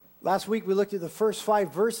Last week we looked at the first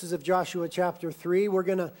 5 verses of Joshua chapter 3. We're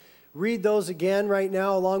going to read those again right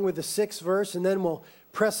now along with the 6th verse, and then we'll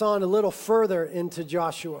press on a little further into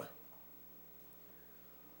Joshua.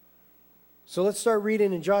 So let's start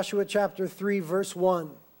reading in Joshua chapter 3, verse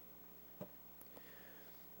 1.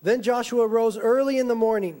 Then Joshua rose early in the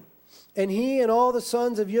morning, and he and all the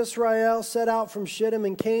sons of Israel set out from Shittim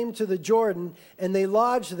and came to the Jordan, and they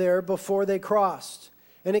lodged there before they crossed.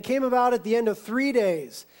 And it came about at the end of 3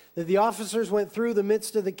 days that the officers went through the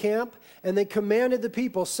midst of the camp, and they commanded the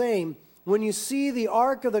people, saying, when you see the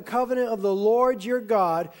ark of the covenant of the Lord your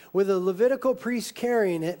God, with the Levitical priests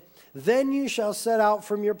carrying it, then you shall set out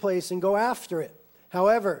from your place and go after it.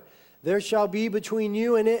 However, there shall be between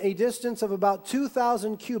you and it a distance of about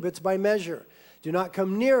 2,000 cubits by measure. Do not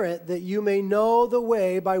come near it, that you may know the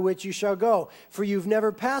way by which you shall go, for you've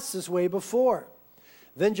never passed this way before.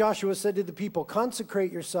 Then Joshua said to the people,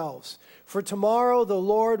 consecrate yourselves, for tomorrow the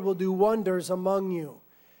Lord will do wonders among you.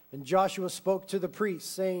 And Joshua spoke to the priests,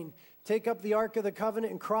 saying, take up the ark of the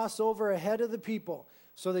covenant and cross over ahead of the people.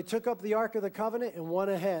 So they took up the ark of the covenant and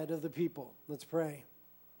went ahead of the people. Let's pray.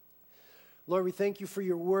 Lord, we thank you for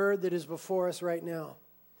your word that is before us right now.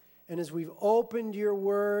 And as we've opened your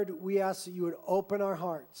word, we ask that you would open our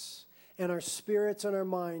hearts and our spirits and our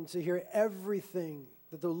minds to hear everything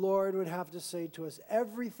that the Lord would have to say to us,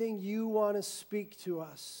 everything you want to speak to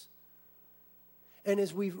us. And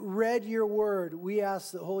as we've read your word, we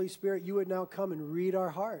ask that, Holy Spirit, you would now come and read our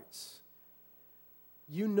hearts.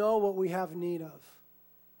 You know what we have need of.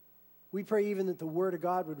 We pray even that the word of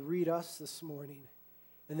God would read us this morning,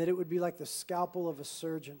 and that it would be like the scalpel of a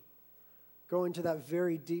surgeon, going to that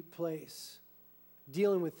very deep place,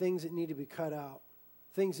 dealing with things that need to be cut out,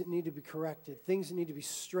 things that need to be corrected, things that need to be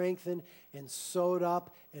strengthened and sewed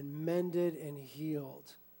up and mended and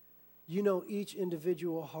healed. You know each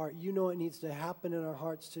individual heart. You know what needs to happen in our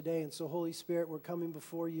hearts today. And so, Holy Spirit, we're coming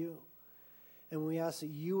before you. And we ask that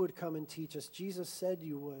you would come and teach us. Jesus said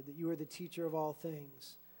you would, that you are the teacher of all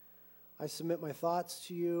things. I submit my thoughts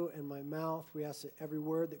to you and my mouth. We ask that every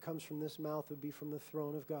word that comes from this mouth would be from the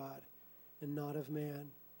throne of God and not of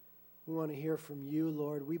man. We want to hear from you,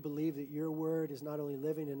 Lord. We believe that your word is not only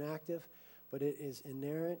living and active, but it is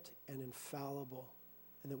inerrant and infallible,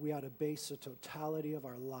 and that we ought to base the totality of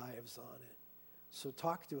our lives on it. So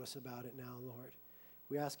talk to us about it now, Lord.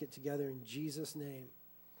 We ask it together in Jesus' name.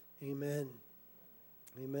 Amen.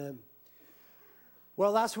 Amen.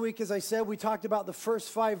 Well, last week, as I said, we talked about the first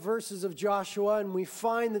 5 verses of Joshua, and we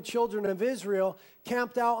find the children of Israel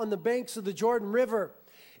camped out on the banks of the Jordan River.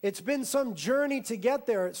 It's been some journey to get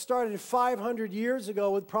there. It started 500 years ago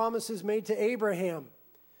with promises made to Abraham.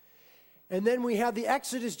 And then we had the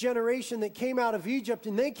Exodus generation that came out of Egypt,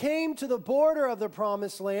 and they came to the border of the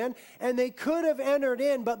promised land, and they could have entered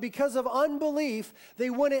in, but because of unbelief, they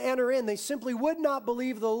wouldn't enter in. They simply would not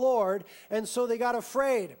believe the Lord, and so they got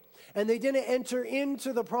afraid, and they didn't enter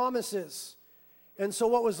into the promises. And so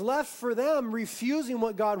what was left for them, refusing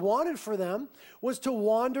what God wanted for them, was to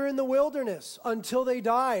wander in the wilderness until they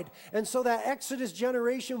died. And so that Exodus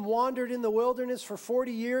generation wandered in the wilderness for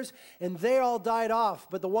 40 years, and they all died off.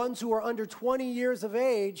 But the ones who were under 20 years of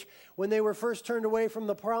age, when they were first turned away from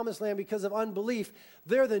the promised land because of unbelief,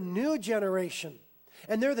 they're the new generation.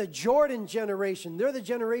 And they're the Jordan generation. They're the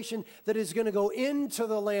generation that is going to go into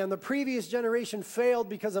the land. The previous generation failed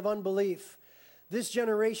because of unbelief. This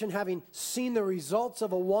generation, having seen the results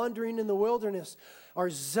of a wandering in the wilderness, are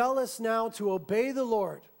zealous now to obey the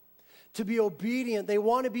Lord, to be obedient. They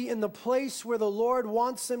want to be in the place where the Lord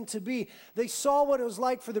wants them to be. They saw what it was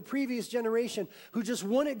like for the previous generation who just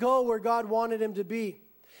wouldn't go where God wanted him to be.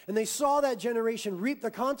 And they saw that generation reap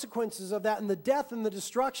the consequences of that and the death and the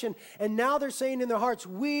destruction. And now they're saying in their hearts,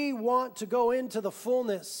 we want to go into the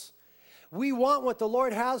fullness. We want what the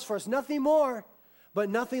Lord has for us. Nothing more, but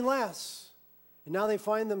nothing less. And now they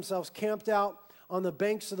find themselves camped out on the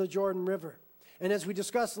banks of the Jordan River. And as we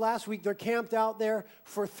discussed last week, they're camped out there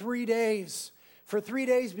for 3 days. For 3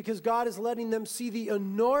 days because God is letting them see the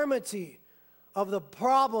enormity of the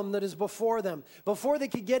problem that is before them. Before they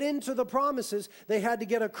could get into the promises, they had to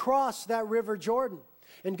get across that river Jordan.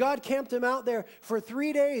 And God camped them out there for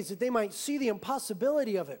 3 days that they might see the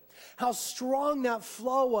impossibility of it. How strong that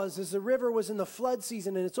flow was as the river was in the flood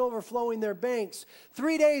season and it's overflowing their banks.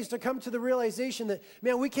 3 days to come to the realization that,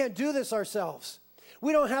 man, we can't do this ourselves.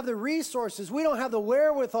 We don't have the resources. We don't have the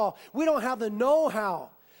wherewithal. We don't have the know-how.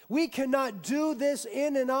 We cannot do this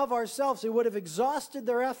in and of ourselves. They would have exhausted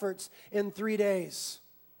their efforts in 3 days.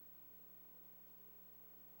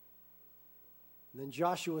 And then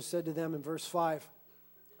Joshua said to them in verse 5,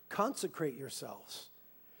 consecrate yourselves,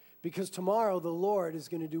 because tomorrow the Lord is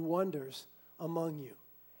going to do wonders among you.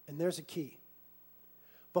 And there's a key.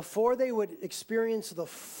 Before they would experience the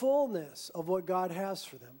fullness of what God has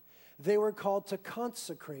for them, they were called to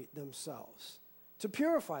consecrate themselves, to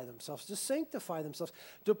purify themselves, to sanctify themselves,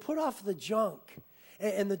 to put off the junk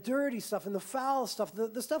and the dirty stuff and the foul stuff,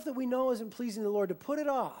 the stuff that we know isn't pleasing to the Lord, to put it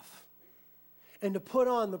off and to put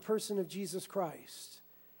on the person of Jesus Christ,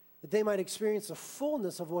 that they might experience the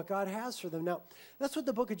fullness of what God has for them. Now, that's what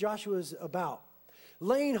the book of Joshua is about,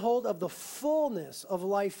 laying hold of the fullness of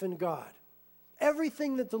life in God.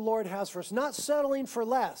 Everything that the Lord has for us, not settling for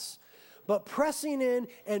less, but pressing in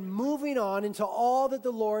and moving on into all that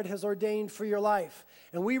the Lord has ordained for your life.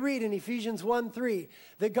 And we read in Ephesians 1:3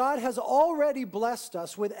 that God has already blessed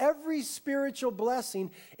us with every spiritual blessing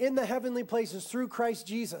in the heavenly places through Christ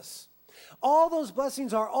Jesus. All those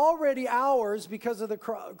blessings are already ours because of the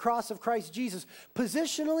cross of Christ Jesus.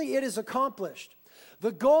 Positionally, it is accomplished.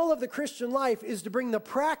 The goal of the Christian life is to bring the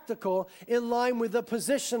practical in line with the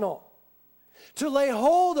positional. To lay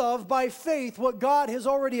hold of by faith what God has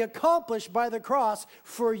already accomplished by the cross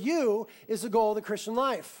for you is the goal of the Christian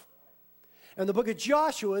life. And the book of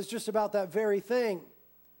Joshua is just about that very thing.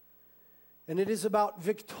 And it is about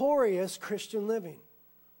victorious Christian living.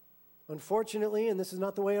 Unfortunately, and this is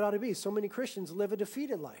not the way it ought to be, so many Christians live a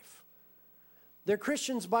defeated life. They're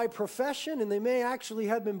Christians by profession, and they may actually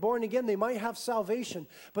have been born again. They might have salvation,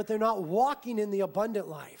 but they're not walking in the abundant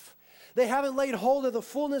life. They haven't laid hold of the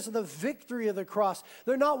fullness of the victory of the cross.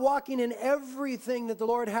 They're not walking in everything that the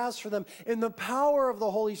Lord has for them in the power of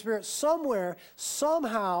the Holy Spirit. Somewhere,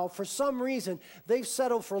 somehow, for some reason, they've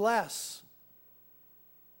settled for less.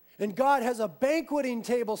 And God has a banqueting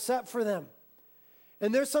table set for them.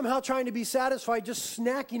 And they're somehow trying to be satisfied just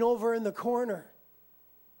snacking over in the corner.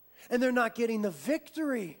 And they're not getting the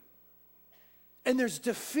victory. And there's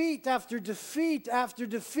defeat after defeat after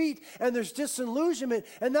defeat, and there's disillusionment,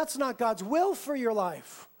 and that's not God's will for your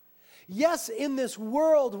life. Yes, in this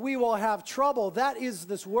world we will have trouble. That is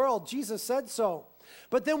this world. Jesus said so.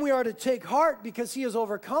 But then we are to take heart because he has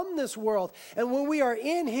overcome this world. And when we are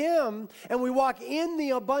in him and we walk in the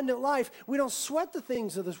abundant life, we don't sweat the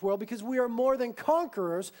things of this world because we are more than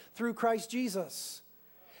conquerors through Christ Jesus.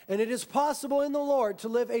 And it is possible in the Lord to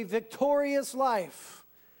live a victorious life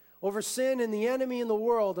over sin and the enemy and the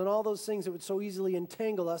world and all those things that would so easily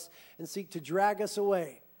entangle us and seek to drag us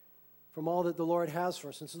away from all that the Lord has for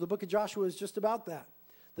us. And so the book of Joshua is just about that,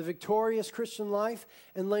 the victorious Christian life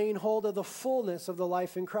and laying hold of the fullness of the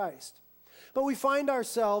life in Christ. But we find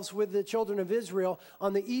ourselves with the children of Israel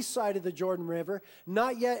on the east side of the Jordan River,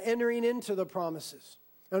 not yet entering into the promises.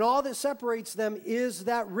 And all that separates them is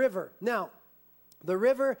that river. Now, the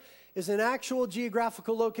river is an actual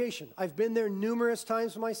geographical location. I've been there numerous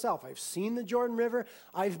times myself. I've seen the Jordan River.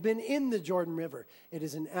 I've been in the Jordan River. It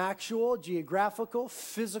is an actual geographical,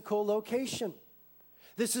 physical location.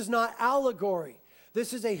 This is not allegory.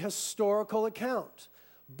 This is a historical account.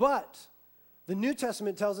 But the New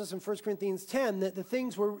Testament tells us in 1 Corinthians 10 that the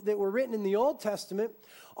things that were written in the Old Testament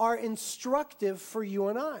are instructive for you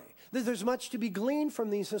and I. That there's much to be gleaned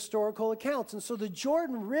from these historical accounts. And so the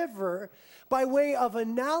Jordan River, by way of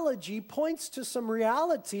analogy, points to some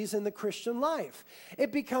realities in the Christian life.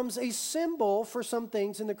 It becomes a symbol for some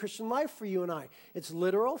things in the Christian life for you and I. It's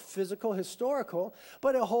literal, physical, historical,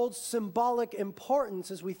 but it holds symbolic importance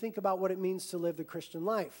as we think about what it means to live the Christian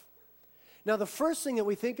life. Now, the first thing that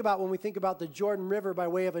we think about when we think about the Jordan River by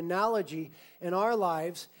way of analogy in our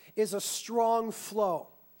lives is a strong flow.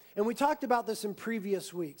 And we talked about this in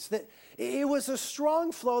previous weeks, that it was a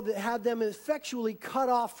strong flow that had them effectually cut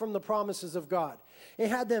off from the promises of God. It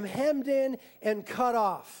had them hemmed in and cut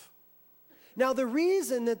off. Now, the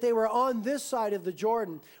reason that they were on this side of the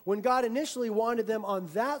Jordan, when God initially wanted them on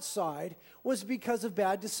that side, was because of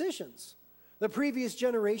bad decisions. The previous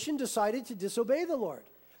generation decided to disobey the Lord.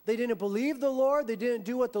 They didn't believe the Lord. They didn't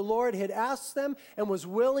do what the Lord had asked them and was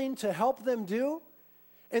willing to help them do.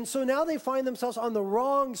 And so now they find themselves on the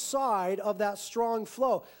wrong side of that strong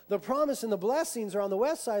flow. The promise and the blessings are on the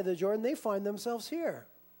west side of the Jordan. They find themselves here.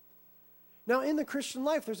 Now, in the Christian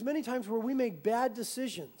life, there's many times where we make bad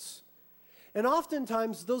decisions. And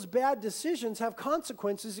oftentimes, those bad decisions have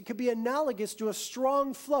consequences. It could be analogous to a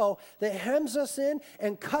strong flow that hems us in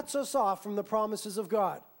and cuts us off from the promises of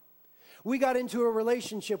God. We got into a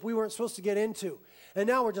relationship we weren't supposed to get into. And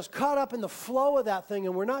now we're just caught up in the flow of that thing,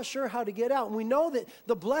 and we're not sure how to get out. And we know that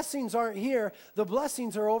the blessings aren't here. The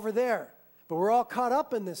blessings are over there. But we're all caught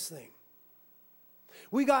up in this thing.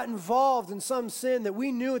 We got involved in some sin that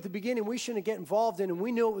we knew at the beginning we shouldn't get involved in, and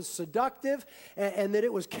we knew it was seductive and that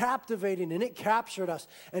it was captivating, and it captured us.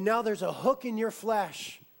 And now there's a hook in your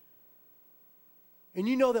flesh. And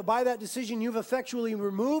you know that by that decision, you've effectually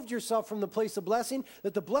removed yourself from the place of blessing,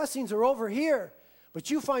 that the blessings are over here. But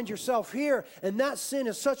you find yourself here, and that sin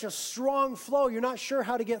is such a strong flow, you're not sure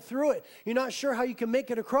how to get through it. You're not sure how you can make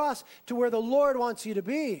it across to where the Lord wants you to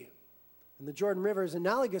be. And the Jordan River is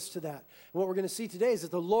analogous to that. And what we're going to see today is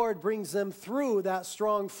that the Lord brings them through that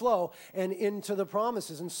strong flow and into the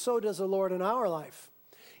promises. And so does the Lord in our life.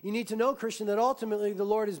 You need to know, Christian, that ultimately the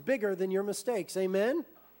Lord is bigger than your mistakes. Amen?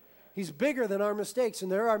 He's bigger than our mistakes.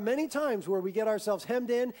 And there are many times where we get ourselves hemmed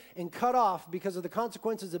in and cut off because of the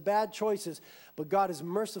consequences of bad choices. But God is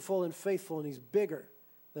merciful and faithful, and He's bigger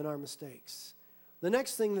than our mistakes. The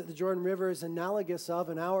next thing that the Jordan River is analogous of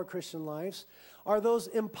in our Christian lives are those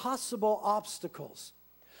impossible obstacles.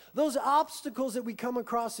 Those obstacles that we come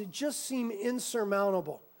across that just seem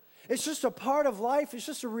insurmountable. It's just a part of life. It's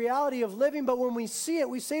just a reality of living. But when we see it,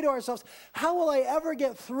 we say to ourselves, how will I ever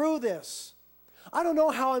get through this? I don't know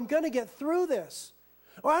how I'm going to get through this.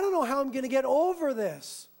 Or I don't know how I'm going to get over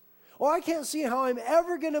this. Or I can't see how I'm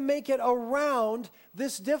ever going to make it around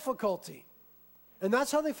this difficulty. And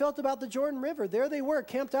that's how they felt about the Jordan River. There they were,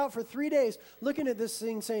 camped out for 3 days, looking at this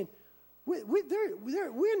thing saying, we're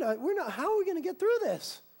not, how are we going to get through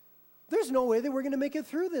this? There's no way that we're going to make it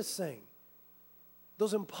through this thing.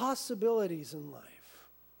 Those impossibilities in life.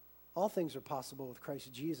 All things are possible with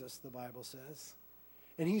Christ Jesus, the Bible says.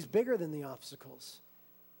 And He's bigger than the obstacles.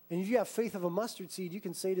 And if you have faith of a mustard seed, you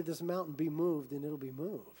can say to this mountain, be moved, and it'll be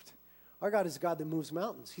moved. Our God is a God that moves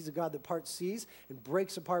mountains. He's a God that parts seas and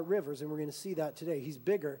breaks apart rivers, and we're going to see that today. He's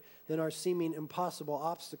bigger than our seeming impossible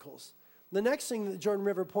obstacles. The next thing that the Jordan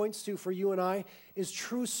River points to for you and I is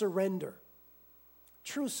true surrender.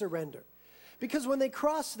 True surrender. Because when they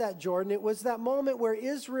crossed that Jordan, it was that moment where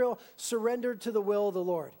Israel surrendered to the will of the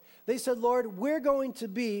Lord. They said, Lord, we're going to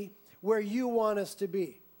be where you want us to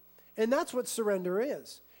be. And that's what surrender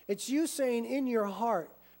is. It's you saying in your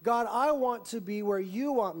heart, God, I want to be where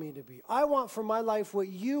you want me to be. I want for my life what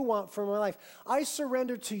you want for my life. I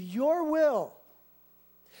surrender to your will.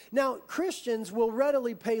 Now, Christians will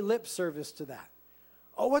readily pay lip service to that.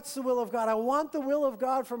 Oh, what's the will of God? I want the will of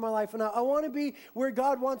God for my life, and I want to be where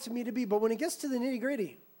God wants me to be. But when it gets to the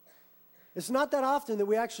nitty-gritty, it's not that often that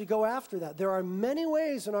we actually go after that. There are many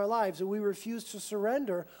ways in our lives that we refuse to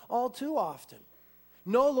surrender all too often.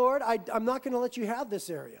 No, Lord, I'm not going to let you have this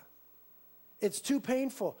area. It's too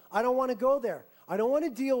painful. I don't want to go there. I don't want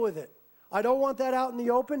to deal with it. I don't want that out in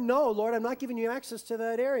the open. No, Lord, I'm not giving you access to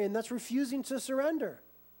that area, and that's refusing to surrender.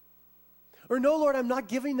 Or no, Lord, I'm not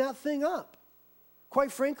giving that thing up.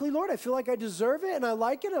 Quite frankly, Lord, I feel like I deserve it and I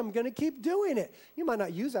like it. I'm going to keep doing it. You might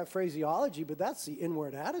not use that phraseology, but that's the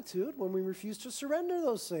inward attitude when we refuse to surrender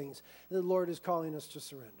those things the Lord is calling us to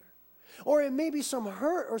surrender. Or it may be some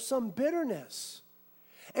hurt or some bitterness.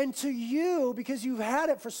 And to you, because you've had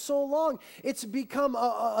it for so long, it's become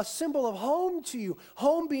a symbol of home to you.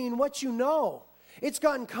 Home being what you know. It's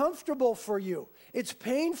gotten comfortable for you. It's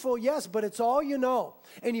painful, yes, but it's all you know.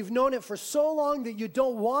 And you've known it for so long that you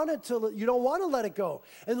don't want to let it go.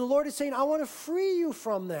 And the Lord is saying, I want to free you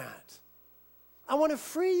from that. I want to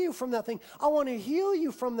free you from that thing. I want to heal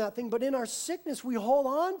you from that thing. But in our sickness, we hold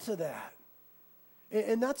on to that.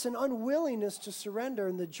 And that's an unwillingness to surrender.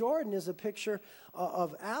 And the Jordan is a picture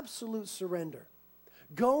of absolute surrender.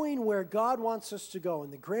 Going where God wants us to go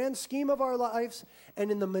in the grand scheme of our lives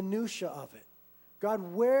and in the minutia of it.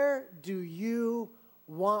 God, where do you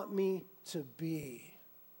want me to be?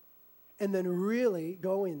 And then really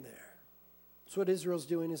going there. That's what Israel's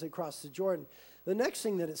doing as they cross the Jordan. The next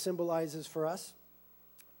thing that it symbolizes for us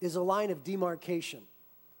is a line of demarcation.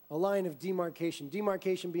 A line of demarcation.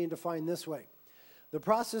 Demarcation being defined this way. The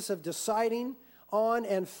process of deciding on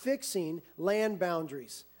and fixing land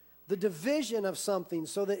boundaries. The division of something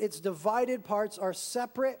so that its divided parts are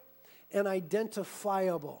separate and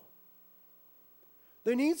identifiable.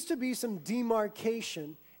 There needs to be some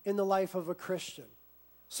demarcation in the life of a Christian.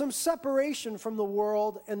 Some separation from the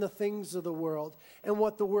world and the things of the world and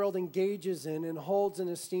what the world engages in and holds and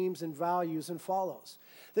esteems and values and follows.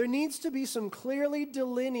 There needs to be some clearly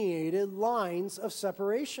delineated lines of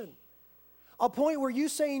separation. A point where you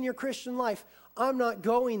say in your Christian life, I'm not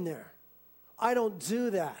going there. I don't do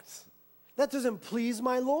that. That doesn't please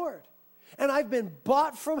my Lord. And I've been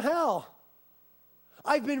bought from hell.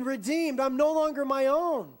 I've been redeemed. I'm no longer my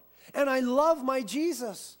own. And I love my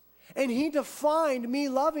Jesus. And He defined me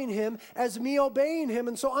loving Him as me obeying Him.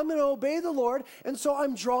 And so I'm going to obey the Lord. And so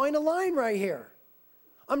I'm drawing a line right here.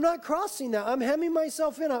 I'm not crossing that. I'm hemming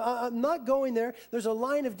myself in. I'm not going there. There's a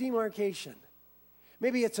line of demarcation.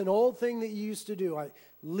 Maybe it's an old thing that you used to do. I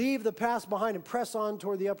leave the past behind and press on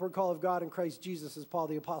toward the upward call of God in Christ Jesus, as Paul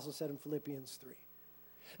the Apostle said in Philippians 3.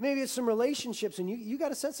 Maybe it's some relationships and you got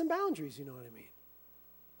to set some boundaries, you know what I mean?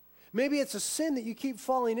 Maybe it's a sin that you keep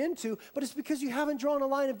falling into, but it's because you haven't drawn a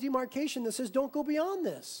line of demarcation that says, don't go beyond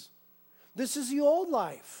this. This is the old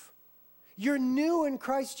life. You're new in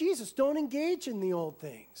Christ Jesus. Don't engage in the old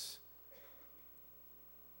things.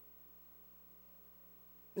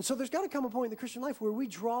 And so there's got to come a point in the Christian life where we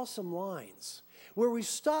draw some lines, where we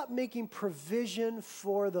stop making provision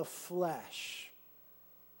for the flesh.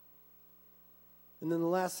 And then the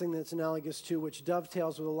last thing that's analogous to, which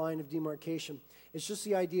dovetails with a line of demarcation, is just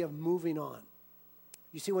the idea of moving on.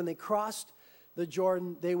 You see, when they crossed the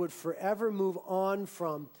Jordan, they would forever move on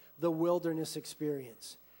from the wilderness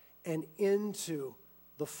experience and into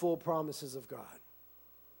the full promises of God.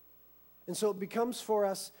 And so it becomes for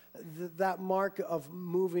us that mark of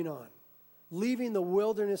moving on, leaving the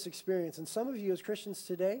wilderness experience. And some of you as Christians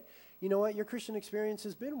today, you know what? Your Christian experience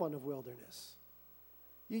has been one of wilderness.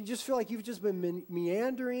 You just feel like you've just been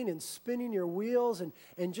meandering and spinning your wheels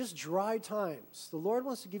and just dry times. The Lord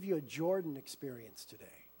wants to give you a Jordan experience today.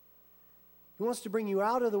 He wants to bring you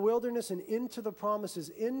out of the wilderness and into the promises,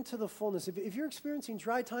 into the fullness. If you're experiencing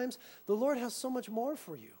dry times, the Lord has so much more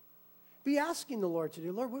for you. Be asking the Lord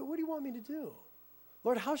today, Lord, what do you want me to do?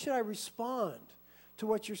 Lord, how should I respond to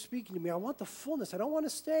what you're speaking to me? I want the fullness. I don't want to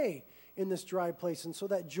stay in this dry place. And so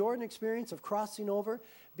that Jordan experience of crossing over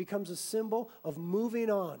becomes a symbol of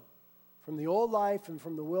moving on from the old life and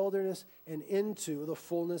from the wilderness and into the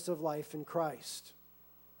fullness of life in Christ.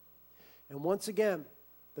 And once again,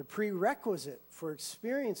 the prerequisite for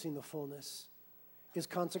experiencing the fullness is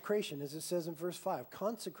consecration, as it says in verse 5.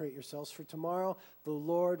 Consecrate yourselves, for tomorrow the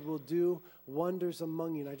Lord will do wonders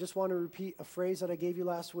among you. And I just want to repeat a phrase that I gave you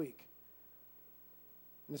last week.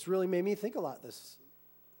 And it's really made me think a lot this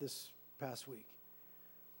past week.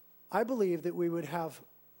 I believe that we would have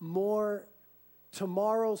more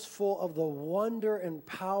tomorrows full of the wonder and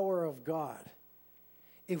power of God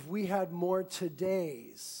if we had more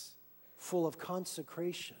todays full of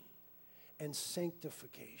consecration and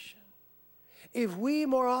sanctification. If we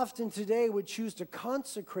more often today would choose to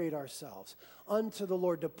consecrate ourselves unto the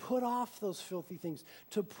Lord, to put off those filthy things,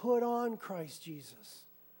 to put on Christ Jesus,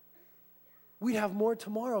 we'd have more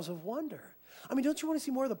tomorrows of wonder. I mean, don't you want to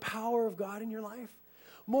see more of the power of God in your life?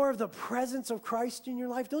 More of the presence of Christ in your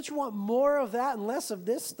life? Don't you want more of that and less of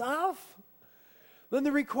this stuff? Then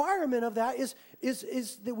the requirement of that is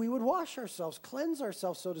that we would wash ourselves, cleanse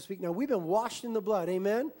ourselves, so to speak. Now, we've been washed in the blood,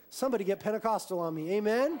 amen? Somebody get Pentecostal on me,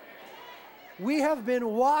 amen? We have been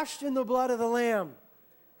washed in the blood of the Lamb,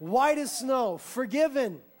 white as snow,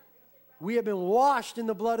 forgiven. We have been washed in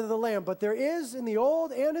the blood of the Lamb. But there is in the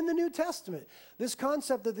Old and in the New Testament this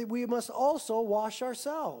concept that we must also wash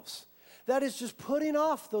ourselves. That is just putting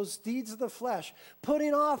off those deeds of the flesh,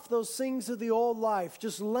 putting off those things of the old life,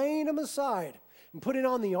 just laying them aside and putting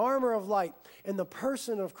on the armor of light and the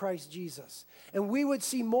person of Christ Jesus. And we would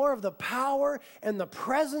see more of the power and the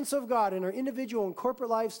presence of God in our individual and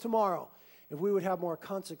corporate lives tomorrow if we would have more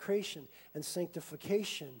consecration and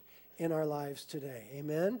sanctification in our lives today.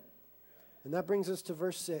 Amen? And that brings us to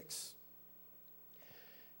verse 6.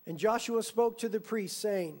 And Joshua spoke to the priests,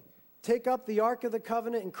 saying, take up the ark of the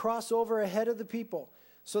covenant and cross over ahead of the people.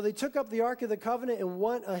 So they took up the ark of the covenant and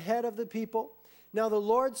went ahead of the people. Now the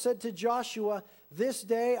Lord said to Joshua, this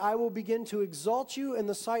day I will begin to exalt you in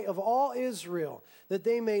the sight of all Israel, that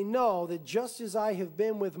they may know that just as I have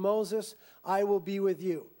been with Moses, I will be with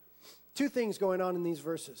you. Two things going on in these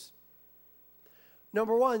verses.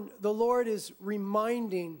 Number one, the Lord is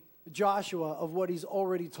reminding Joshua of what he's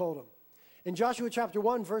already told him. In Joshua chapter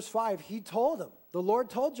 1, verse 5, he told him, the Lord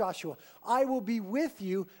told Joshua, I will be with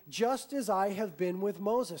you just as I have been with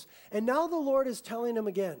Moses. And now the Lord is telling him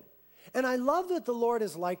again. And I love that the Lord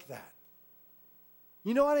is like that.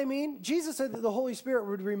 You know what I mean? Jesus said that the Holy Spirit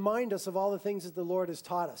would remind us of all the things that the Lord has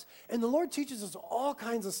taught us. And the Lord teaches us all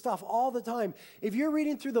kinds of stuff all the time. If you're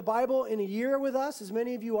reading through the Bible in a year with us, as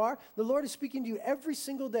many of you are, the Lord is speaking to you every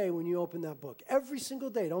single day when you open that book. Every single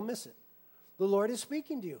day. Don't miss it. The Lord is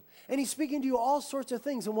speaking to you. And he's speaking to you all sorts of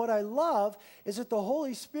things. And what I love is that the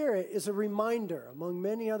Holy Spirit is a reminder, among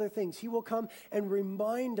many other things. He will come and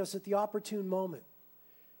remind us at the opportune moment.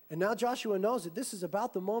 And now Joshua knows that this is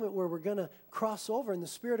about the moment where we're going to cross over, and the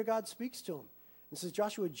Spirit of God speaks to him and says,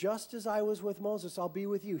 Joshua, just as I was with Moses, I'll be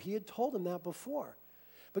with you. He had told him that before.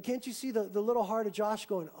 But can't you see the little heart of Josh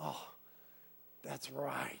going, oh, that's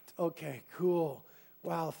right. Okay, cool.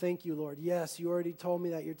 Wow, thank you, Lord. Yes, you already told me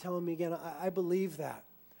that. You're telling me again. I believe that.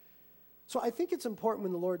 So I think it's important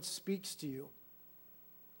when the Lord speaks to you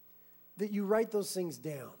that you write those things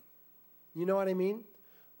down. You know what I mean?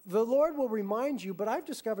 The Lord will remind you, but I've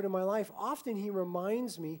discovered in my life, often he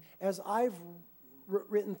reminds me as I've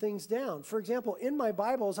written things down. For example, in my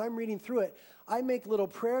Bible, as I'm reading through it, I make little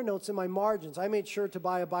prayer notes in my margins. I made sure to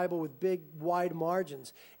buy a Bible with big, wide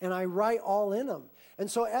margins, and I write all in them. And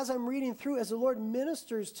so as I'm reading through, as the Lord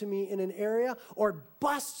ministers to me in an area or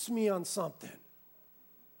busts me on something.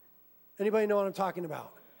 Anybody know what I'm talking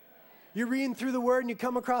about? You're reading through the Word and you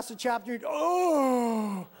come across a chapter, and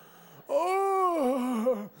oh.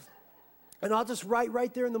 And I'll just write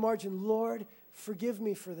right there in the margin, Lord, forgive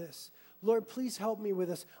me for this. Lord, please help me with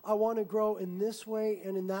this. I want to grow in this way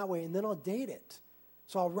and in that way. And then I'll date it.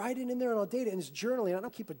 So I'll write it in there and I'll date it. And it's journaling. I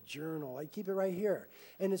don't keep a journal. I keep it right here.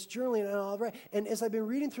 And it's journaling and I'll write. And as I've been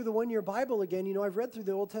reading through the one-year Bible again, you know, I've read through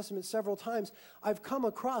the Old Testament several times. I've come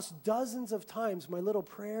across dozens of times my little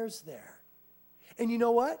prayers there. And you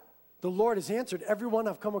know what? The Lord has answered every one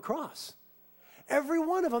I've come across. Every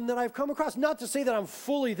one of them that I've come across. Not to say that I'm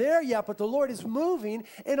fully there yet, but the Lord is moving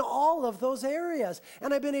in all of those areas.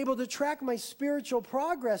 And I've been able to track my spiritual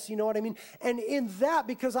progress, you know what I mean? And in that,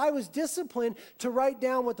 because I was disciplined to write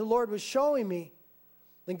down what the Lord was showing me,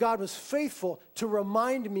 then God was faithful to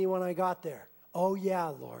remind me when I got there. Oh yeah,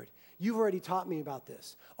 Lord, you've already taught me about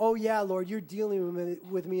this. Oh yeah, Lord, you're dealing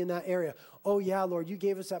with me in that area. Oh yeah, Lord, you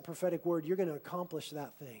gave us that prophetic word. You're going to accomplish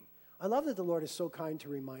that thing. I love that the Lord is so kind to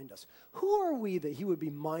remind us. Who are we that he would be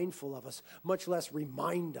mindful of us, much less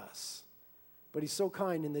remind us? But he's so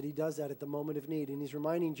kind in that he does that at the moment of need. And he's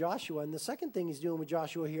reminding Joshua. And the second thing he's doing with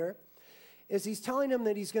Joshua here is he's telling him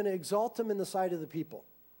that he's going to exalt him in the sight of the people.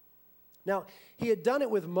 Now, he had done it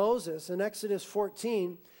with Moses in Exodus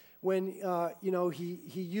 14 when, he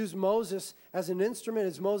used Moses as an instrument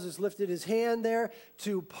as Moses lifted his hand there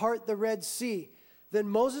to part the Red Sea. Then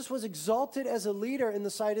Moses was exalted as a leader in the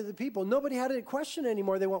sight of the people. Nobody had a question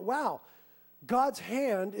anymore. They went, wow, God's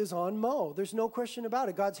hand is on Mo. There's no question about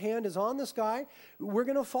it. God's hand is on this guy. We're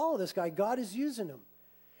going to follow this guy. God is using him.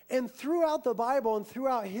 And throughout the Bible and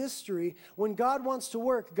throughout history, when God wants to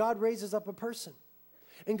work, God raises up a person.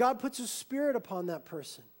 And God puts his spirit upon that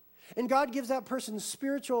person. And God gives that person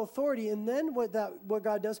spiritual authority. And then what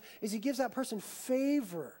God does is he gives that person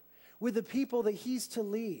favor with the people that he's to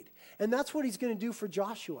lead. And that's what he's going to do for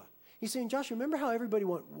Joshua. He's saying, Joshua, remember how everybody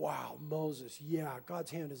went, wow, Moses, yeah, God's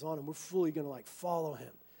hand is on him. We're fully going to follow him.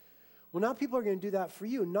 Well, now people are going to do that for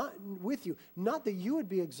you, not with you. Not that you would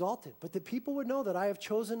be exalted, but that people would know that I have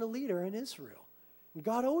chosen a leader in Israel. And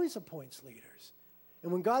God always appoints leaders.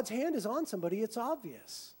 And when God's hand is on somebody, it's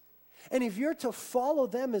obvious. And if you're to follow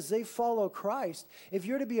them as they follow Christ, if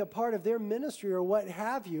you're to be a part of their ministry or what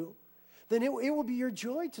have you, then it will be your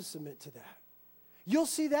joy to submit to that. You'll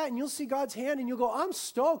see that and you'll see God's hand and you'll go, I'm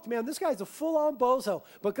stoked, man. This guy's a full-on bozo,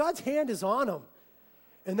 but God's hand is on him.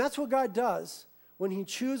 And that's what God does when he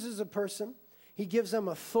chooses a person. He gives them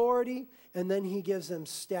authority and then he gives them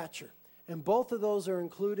stature. And both of those are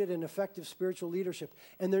included in effective spiritual leadership.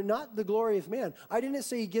 And they're not the glory of man. I didn't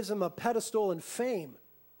say he gives them a pedestal and fame.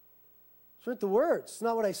 Those aren't the words. It's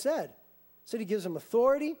not what I said. I said he gives them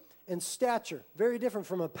authority and stature. Very different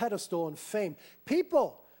from a pedestal and fame.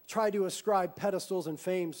 People try to ascribe pedestals and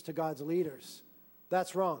fames to God's leaders.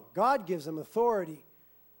 That's wrong. God gives them authority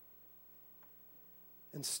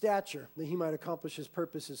and stature that he might accomplish his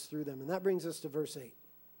purposes through them. And that brings us to verse 8. He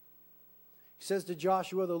says to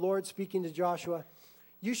Joshua, the Lord speaking to Joshua,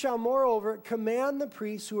 you shall moreover command the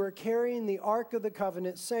priests who are carrying the ark of the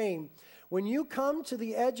covenant, saying, when you come to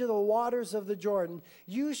the edge of the waters of the Jordan,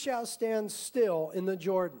 you shall stand still in the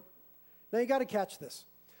Jordan. Now you got to catch this.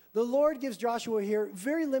 The Lord gives Joshua here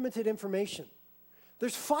very limited information.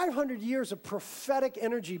 There's 500 years of prophetic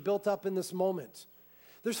energy built up in this moment.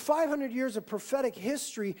 There's 500 years of prophetic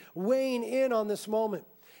history weighing in on this moment.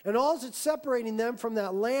 And all that's separating them from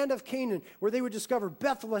that land of Canaan, where they would discover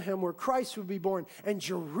Bethlehem, where Christ would be born, and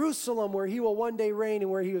Jerusalem, where he will one day reign,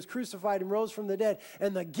 and where he was crucified and rose from the dead,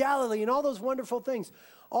 and the Galilee, and all those wonderful things.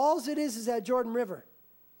 All it is that Jordan River.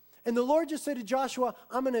 And the Lord just said to Joshua,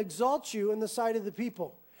 I'm going to exalt you in the sight of the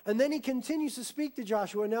people. And then he continues to speak to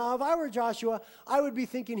Joshua. Now, if I were Joshua, I would be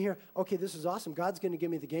thinking here, okay, this is awesome. God's going to give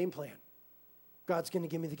me the game plan. God's going to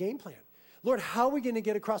give me the game plan. Lord, how are we going to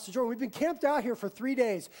get across the Jordan? We've been camped out here for 3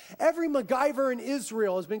 days. Every MacGyver in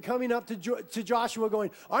Israel has been coming up to Joshua going,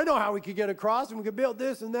 I know how we could get across, and we could build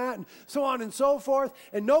this and that, and so on and so forth,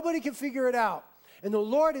 and nobody can figure it out. And the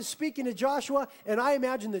Lord is speaking to Joshua, and I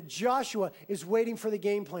imagine that Joshua is waiting for the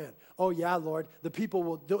game plan. Oh, yeah, Lord, the people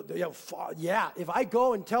will do it. Yeah, if I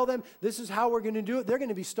go and tell them this is how we're going to do it, they're going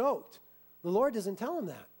to be stoked. The Lord doesn't tell him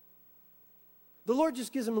that. The Lord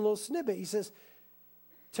just gives him a little snippet. He says,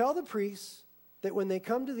 tell the priests that when they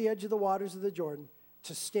come to the edge of the waters of the Jordan,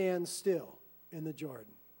 to stand still in the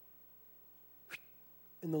Jordan.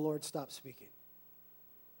 And the Lord stopped speaking.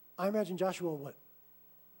 I imagine Joshua went,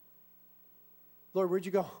 Lord, where'd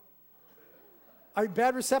you go?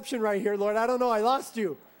 Bad reception right here, Lord. I don't know. I lost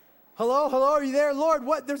you. Hello? Hello? Are you there? Lord,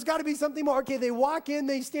 what? There's got to be something more. Okay, they walk in,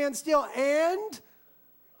 they stand still, and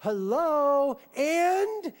hello?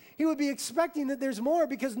 And he would be expecting that there's more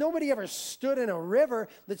because nobody ever stood in a river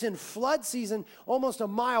that's in flood season almost a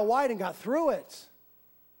mile wide and got through it.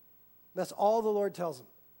 That's all the Lord tells him.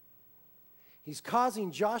 He's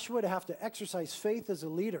causing Joshua to have to exercise faith as a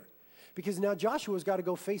leader because now Joshua's got to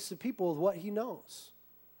go face the people with what he knows.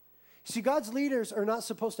 See, God's leaders are not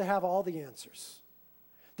supposed to have all the answers.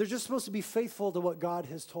 They're just supposed to be faithful to what God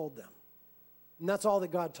has told them. And that's all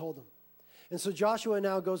that God told them. And so Joshua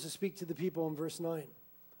now goes to speak to the people in verse 9.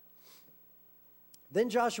 Then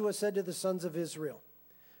Joshua said to the sons of Israel,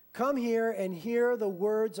 "Come here and hear the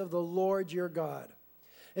words of the Lord your God."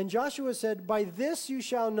 And Joshua said, "By this you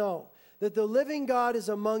shall know that the living God is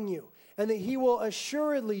among you, and that he will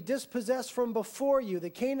assuredly dispossess from before you the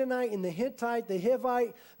Canaanite and the Hittite, the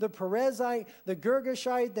Hivite, the Perizzite, the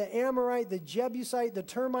Girgashite, the Amorite, the Jebusite, the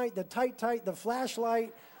Termite, the Tittite, the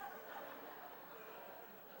Flashlight."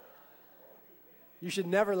 You should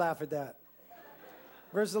never laugh at that.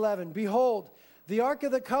 Verse 11, "Behold, the ark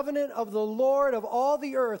of the covenant of the Lord of all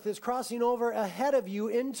the earth is crossing over ahead of you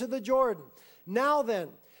into the Jordan. Now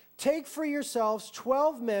then, take for yourselves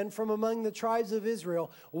 12 men from among the tribes of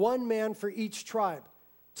Israel, 1 man for each tribe."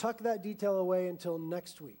 Tuck that detail away until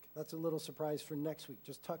next week. That's a little surprise for next week.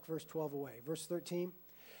 Just tuck verse 12 away. Verse 13.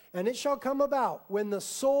 "And it shall come about when the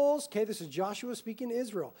soles," okay, this is Joshua speaking to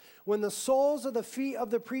Israel, "when the soles of the feet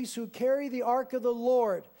of the priests who carry the ark of the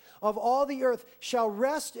Lord of all the earth shall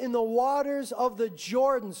rest in the waters of the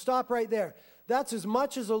Jordan." Stop right there. That's as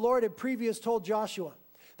much as the Lord had previously told Joshua.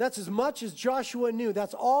 That's as much as Joshua knew.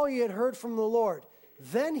 That's all he had heard from the Lord.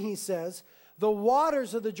 Then he says, "The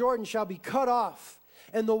waters of the Jordan shall be cut off,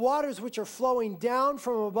 and the waters which are flowing down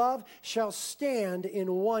from above shall stand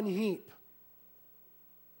in one heap."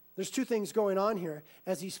 There's 2 things going on here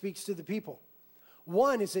as he speaks to the people.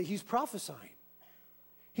 One is that he's prophesying.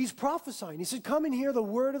 He's prophesying. He said, "Come and hear the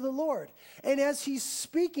word of the Lord." And as he's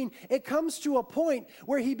speaking, it comes to a point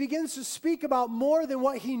where he begins to speak about more than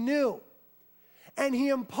what he knew. And he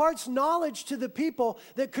imparts knowledge to the people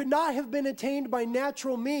that could not have been attained by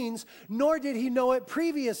natural means, nor did he know it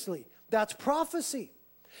previously. That's prophecy.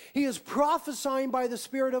 He is prophesying by the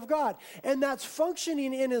Spirit of God. And that's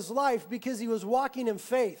functioning in his life because he was walking in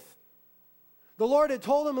faith. The Lord had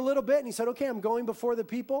told him a little bit, and he said, "Okay, I'm going before the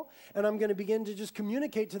people, and I'm going to begin to just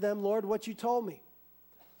communicate to them, Lord, what you told me."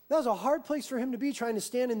 That was a hard place for him to be, trying to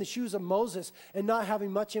stand in the shoes of Moses and not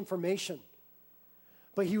having much information.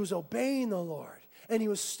 But he was obeying the Lord, and he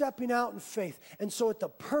was stepping out in faith. And so at the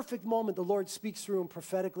perfect moment, the Lord speaks through him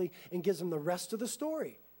prophetically and gives him the rest of the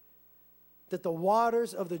story. That the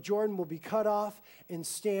waters of the Jordan will be cut off and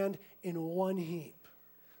stand in one heap.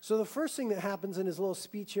 So the first thing that happens in his little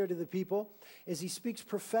speech here to the people is he speaks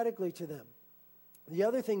prophetically to them. The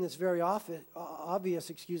other thing that's very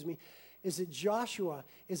obvious, is that Joshua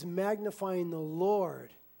is magnifying the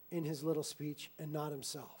Lord in his little speech and not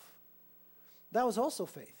himself. That was also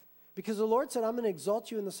faith, because the Lord said, "I'm going to exalt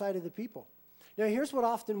you in the sight of the people." Now, here's what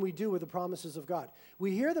often we do with the promises of God.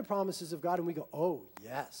 We hear the promises of God and we go, "Oh,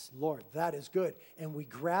 yes, Lord, that is good." And we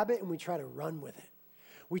grab it and we try to run with it.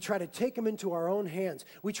 We try to take them into our own hands.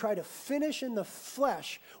 We try to finish in the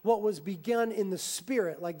flesh what was begun in the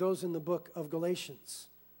spirit, like those in the book of Galatians.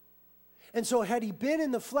 And so had he been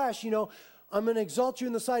in the flesh, "I'm going to exalt you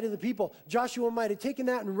in the sight of the people," Joshua might have taken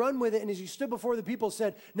that and run with it, and as he stood before the people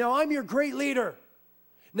said, "Now I'm your great leader.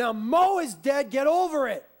 Now Mo is dead, get over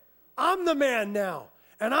it. I'm the man now,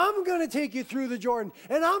 and I'm going to take you through the Jordan,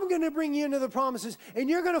 and I'm going to bring you into the promises, and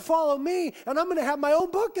you're going to follow me, and I'm going to have my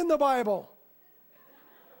own book in the Bible."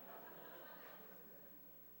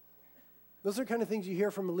 Those are kind of things you hear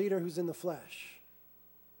from a leader who's in the flesh,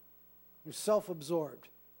 who's self-absorbed.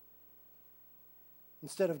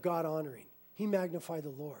 Instead of God honoring, he magnified the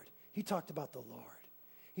Lord. He talked about the Lord.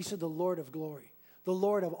 He said, "The Lord of glory, the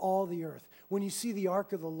Lord of all the earth. When you see the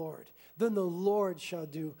ark of the Lord, then the Lord shall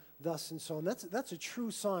do thus and so." And that's a true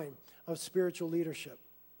sign of spiritual leadership.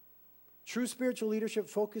 True spiritual leadership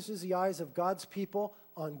focuses the eyes of God's people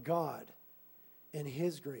on God and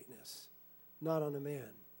his greatness, not on a man.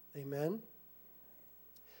 Amen?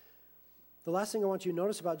 The last thing I want you to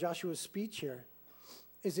notice about Joshua's speech here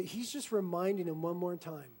is that he's just reminding them one more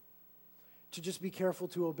time to just be careful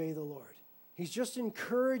to obey the Lord. He's just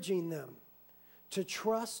encouraging them to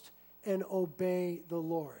trust and obey the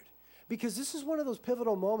Lord. Because this is one of those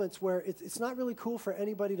pivotal moments where it's not really cool for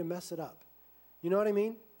anybody to mess it up. You know what I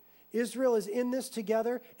mean? Israel is in this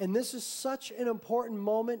together, and this is such an important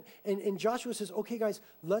moment. And Joshua says, "Okay, guys,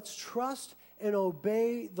 let's trust and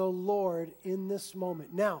obey the Lord in this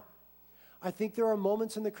moment. Now, I think there are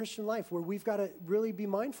moments in the Christian life where we've got to really be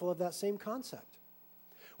mindful of that same concept.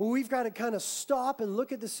 Where we've got to kind of stop and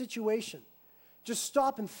look at the situation. Just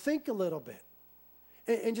stop and think a little bit.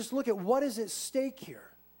 And just look at what is at stake here.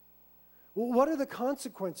 What are the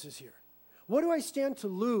consequences here? What do I stand to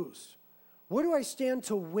lose? What do I stand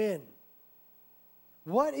to win?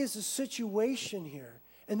 What is the situation here?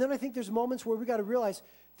 And then I think there's moments where we got to realize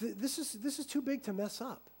this is too big to mess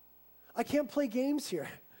up. I can't play games here.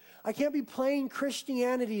 I can't be playing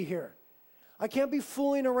Christianity here. I can't be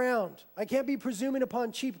fooling around. I can't be presuming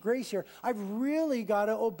upon cheap grace here. I've really got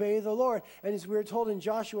to obey the Lord. And as we were told in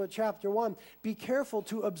Joshua chapter 1, be careful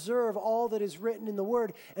to observe all that is written in the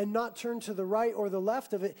word and not turn to the right or the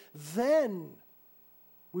left of it. Then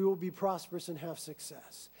we will be prosperous and have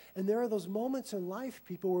success. And there are those moments in life,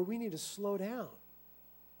 people, where we need to slow down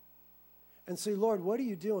and say, Lord, what are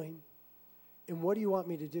you doing? And what do you want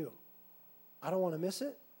me to do? I don't want to miss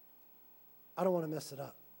it. I don't want to mess it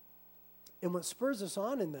up. And what spurs us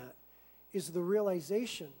on in that is the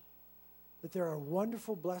realization that there are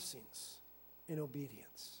wonderful blessings in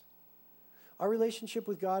obedience. Our relationship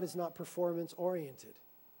with God is not performance-oriented.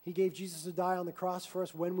 He gave Jesus to die on the cross for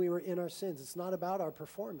us when we were in our sins. It's not about our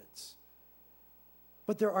performance.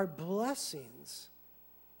 But there are blessings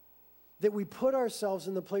that we put ourselves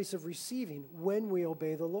in the place of receiving when we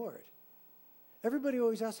obey the Lord. Everybody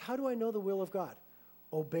always asks, how do I know the will of God?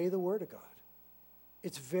 Obey the word of God.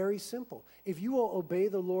 It's very simple. If you will obey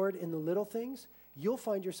the Lord in the little things, you'll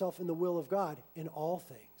find yourself in the will of God in all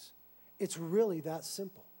things. It's really that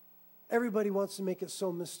simple. Everybody wants to make it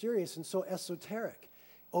so mysterious and so esoteric.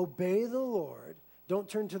 Obey the Lord. Don't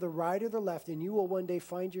turn to the right or the left, and you will one day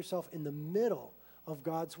find yourself in the middle of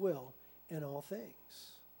God's will in all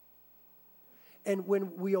things. And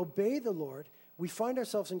when we obey the Lord, we find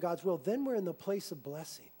ourselves in God's will. Then we're in the place of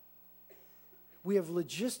blessing. We have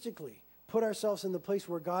logistically put ourselves in the place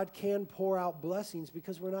where God can pour out blessings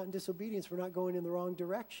because we're not in disobedience. We're not going in the wrong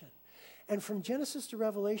direction. And from Genesis to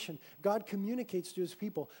Revelation, God communicates to his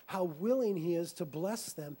people how willing he is to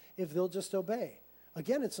bless them if they'll just obey.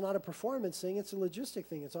 Again, it's not a performance thing. It's a logistic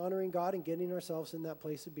thing. It's honoring God and getting ourselves in that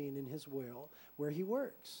place of being in his will where he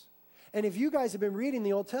works. And if you guys have been reading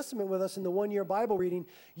the Old Testament with us in the one-year Bible reading,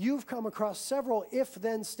 you've come across several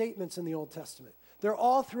if-then statements in the Old Testament. They're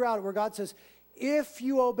all throughout it where God says, if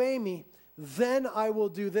you obey me, then I will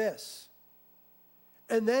do this.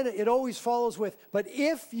 And then it always follows with, but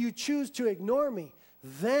if you choose to ignore me,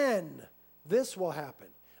 then this will happen.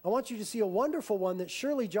 I want you to see a wonderful one that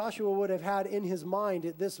surely Joshua would have had in his mind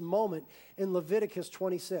at this moment in Leviticus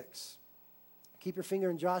 26. Keep your finger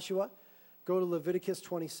in Joshua. Go to Leviticus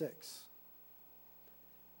 26.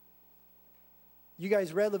 You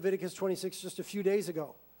guys read Leviticus 26 just a few days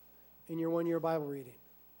ago in your one-year Bible reading.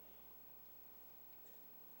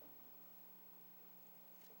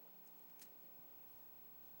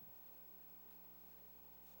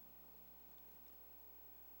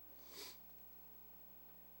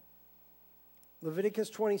 Leviticus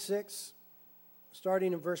 26,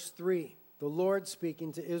 starting in verse 3, the Lord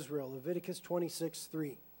speaking to Israel. Leviticus 26,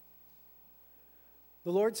 3.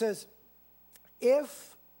 The Lord says,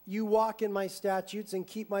 if you walk in my statutes and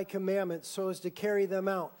keep my commandments so as to carry them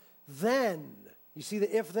out, then, you see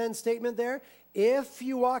the if-then statement there? If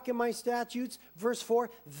you walk in my statutes, verse 4,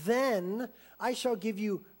 then I shall give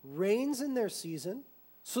you rains in their season,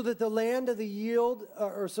 so that the land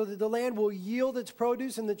will yield its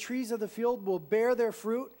produce and the trees of the field will bear their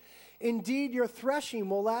fruit. Indeed, your threshing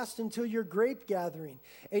will last until your grape gathering,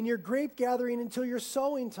 and your grape gathering until your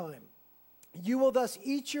sowing time. You will thus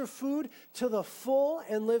eat your food to the full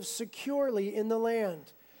and live securely in the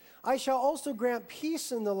land. I shall also grant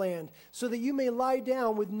peace in the land, so that you may lie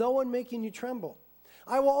down with no one making you tremble.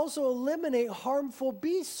 I will also eliminate harmful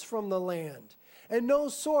beasts from the land, and no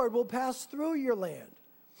sword will pass through your land.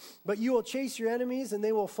 But you will chase your enemies, and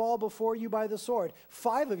they will fall before you by the sword.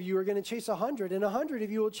 5 of you are going to chase 100, and 100 of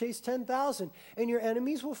you will chase 10,000, and your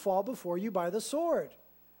enemies will fall before you by the sword.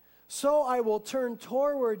 So I will turn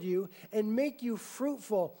toward you and make you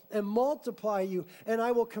fruitful and multiply you, and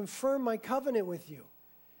I will confirm my covenant with you.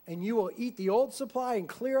 And you will eat the old supply and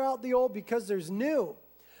clear out the old because there's new.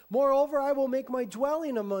 Moreover, I will make my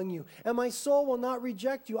dwelling among you, and my soul will not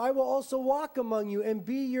reject you. I will also walk among you and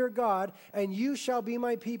be your God, and you shall be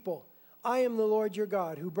my people. I am the Lord your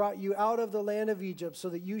God, who brought you out of the land of Egypt, so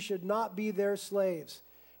that you should not be their slaves.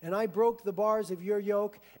 And I broke the bars of your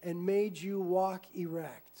yoke and made you walk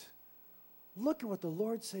erect. Look at what the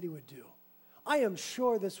Lord said he would do. I am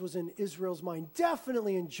sure this was in Israel's mind,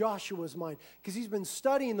 definitely in Joshua's mind, because he's been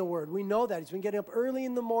studying the word. We know that. He's been getting up early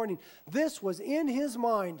in the morning. This was in his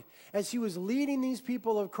mind as he was leading these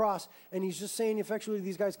people across, and he's just saying effectually to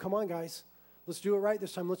these guys, come on, guys, let's do it right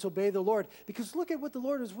this time. Let's obey the Lord, because look at what the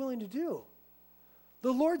Lord is willing to do.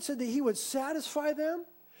 The Lord said that he would satisfy them,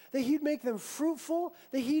 that he'd make them fruitful,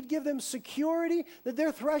 that he'd give them security, that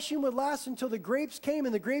their threshing would last until the grapes came,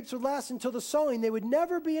 and the grapes would last until the sowing. They would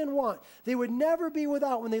never be in want. They would never be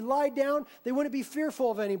without. When they lied down, they wouldn't be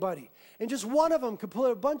fearful of anybody. And just one of them could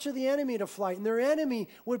put a bunch of the enemy to flight, and their enemy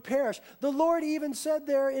would perish. The Lord even said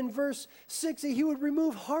there in verse 6 that he would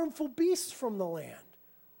remove harmful beasts from the land.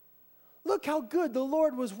 Look how good the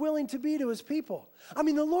Lord was willing to be to his people. I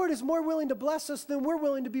mean, the Lord is more willing to bless us than we're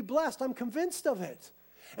willing to be blessed. I'm convinced of it.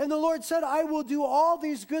 And the Lord said, I will do all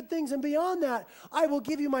these good things, and beyond that, I will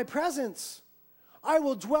give you my presence. I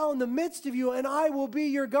will dwell in the midst of you, and I will be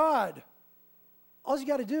your God. All you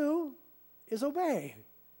got to do is obey.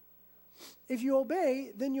 If you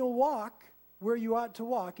obey, then you'll walk where you ought to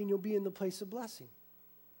walk, and you'll be in the place of blessing.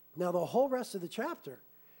 Now, the whole rest of the chapter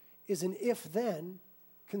is an if-then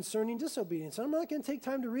concerning disobedience. I'm not going to take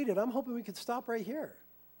time to read it. I'm hoping we could stop right here.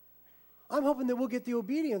 I'm hoping that we'll get the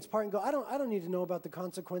obedience part and go, I don't need to know about the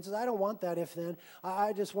consequences. I don't want that if then.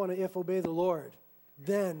 I just want to if obey the Lord.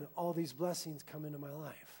 Then all these blessings come into my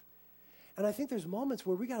life. And I think there's moments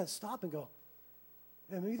where we got to stop and go,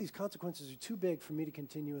 man, maybe these consequences are too big for me to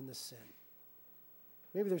continue in this sin.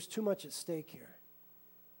 Maybe there's too much at stake here.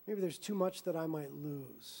 Maybe there's too much that I might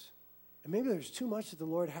lose. And maybe there's too much that the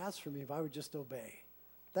Lord has for me if I would just obey.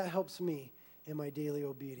 That helps me in my daily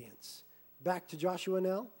obedience. Back to Joshua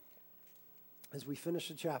now, as we finish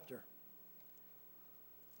the chapter.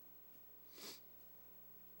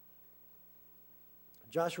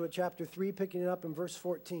 Joshua chapter 3, picking it up in verse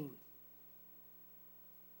 14.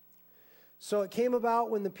 So it came about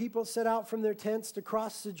when the people set out from their tents to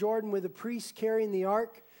cross the Jordan with the priests carrying the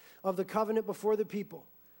ark of the covenant before the people,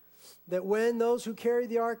 that when those who carried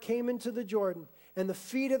the ark came into the Jordan, and the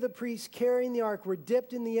feet of the priests carrying the ark were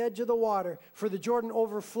dipped in the edge of the water, for the Jordan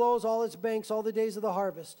overflows all its banks all the days of the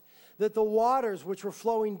harvest, that the waters which were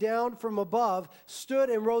flowing down from above stood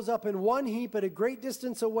and rose up in one heap at a great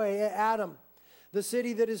distance away at Adam, the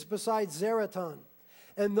city that is beside Zeraton.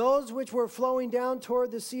 And those which were flowing down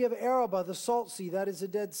toward the sea of Arabah, the salt sea, that is the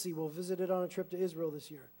Dead Sea, we'll visit it on a trip to Israel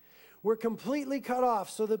this year, were completely cut off.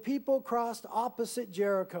 So the people crossed opposite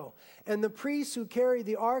Jericho. And the priests who carried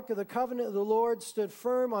the ark of the covenant of the Lord stood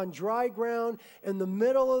firm on dry ground in the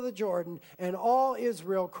middle of the Jordan. And all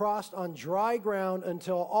Israel crossed on dry ground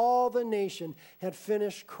until all the nation had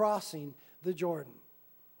finished crossing the Jordan.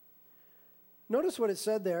 Notice what it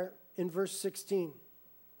said there in verse 16.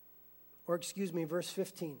 Or verse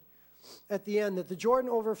 15. At the end, that the Jordan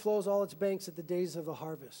overflows all its banks at the days of the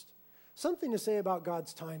harvest. Something to say about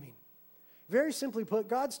God's timing. Very simply put,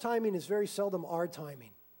 God's timing is very seldom our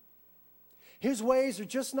timing. His ways are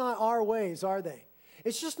just not our ways, are they?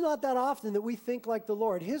 It's just not that often that we think like the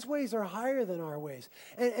Lord. His ways are higher than our ways.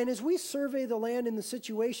 And as we survey the land and the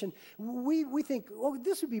situation, we think, oh,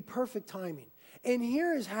 this would be perfect timing. And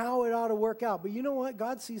here is how it ought to work out. But you know what?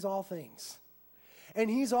 God sees all things. And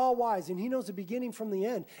he's all wise, and he knows the beginning from the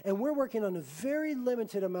end. And we're working on a very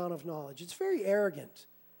limited amount of knowledge. It's very arrogant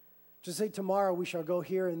to say tomorrow we shall go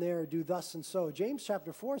here and there, do thus and so. James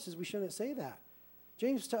chapter 4 says we shouldn't say that.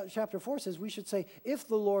 James chapter 4 says we should say, if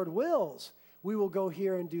the Lord wills, we will go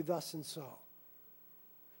here and do thus and so.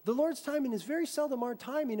 The Lord's timing is very seldom our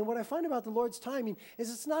timing, and what I find about the Lord's timing is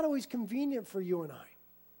it's not always convenient for you and I.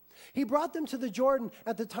 He brought them to the Jordan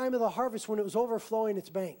at the time of the harvest when it was overflowing its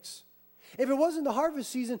banks. If it wasn't the harvest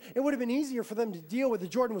season, it would have been easier for them to deal with. The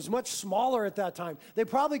Jordan was much smaller at that time. They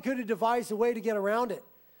probably could have devised a way to get around it.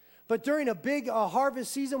 But during a big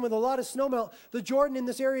harvest season with a lot of snowmelt, the Jordan in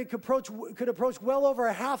this area could approach well over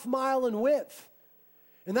a half mile in width.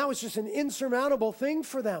 And that was just an insurmountable thing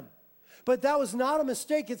for them. But that was not a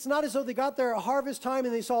mistake. It's not as though they got there at harvest time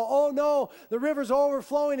and they saw, oh no, the river's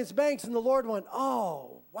overflowing its banks. And the Lord went,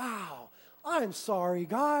 oh, wow. I'm sorry,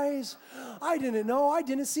 guys. I didn't know. I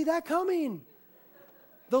didn't see that coming.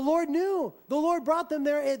 The Lord knew. The Lord brought them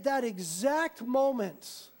there at that exact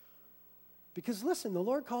moment. Because listen, the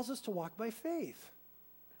Lord calls us to walk by faith.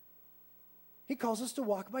 He calls us to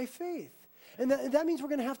walk by faith. And that means we're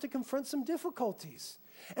going to have to confront some difficulties.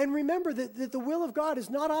 And remember that the will of God is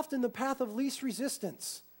not often the path of least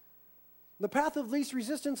resistance. The path of least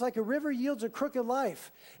resistance, like a river, yields a crooked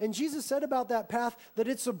life. And Jesus said about that path that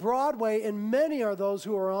it's a broad way, and many are those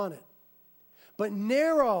who are on it. But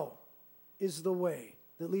narrow is the way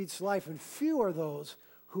that leads to life, and few are those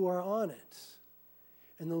who are on it.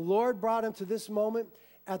 And the Lord brought him to this moment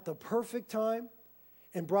at the perfect time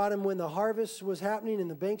and brought him when the harvest was happening and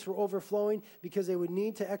the banks were overflowing, because they would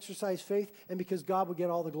need to exercise faith and because God would get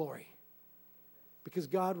all the glory. Because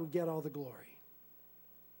God would get all the glory.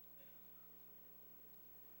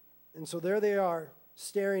 And so there they are,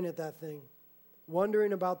 staring at that thing,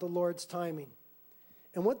 wondering about the Lord's timing.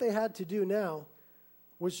 And what they had to do now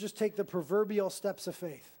was just take the proverbial steps of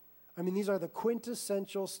faith. I mean, these are the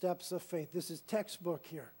quintessential steps of faith. This is textbook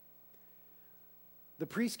here. The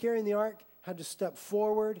priests carrying the ark had to step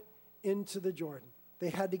forward into the Jordan. They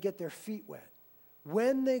had to get their feet wet.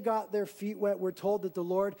 When they got their feet wet, we're told that the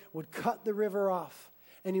Lord would cut the river off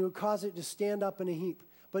and he would cause it to stand up in a heap.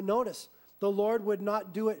 But notice, the Lord would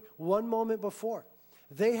not do it one moment before.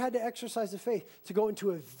 They had to exercise the faith to go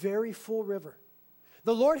into a very full river.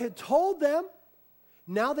 The Lord had told them,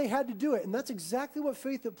 now they had to do it. And that's exactly what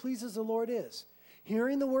faith that pleases the Lord is.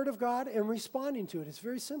 Hearing the word of God and responding to it. It's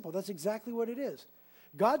very simple. That's exactly what it is.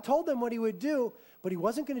 God told them what he would do, but he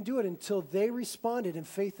wasn't going to do it until they responded in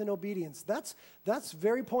faith and obedience. That's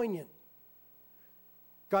very poignant.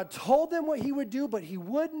 God told them what he would do, but he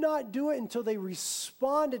would not do it until they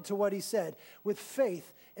responded to what he said with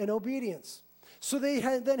faith and obedience. So they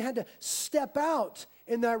then had to step out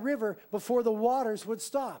in that river before the waters would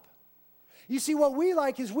stop. You see, what we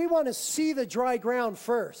like is we want to see the dry ground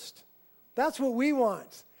first. That's what we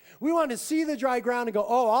want. We want to see the dry ground and go,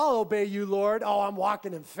 oh, I'll obey you, Lord. Oh, I'm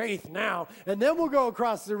walking in faith now. And then we'll go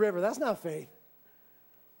across the river. That's not faith.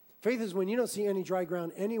 Faith is when you don't see any dry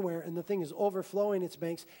ground anywhere and the thing is overflowing its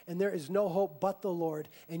banks and there is no hope but the Lord.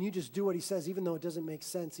 And you just do what he says, even though it doesn't make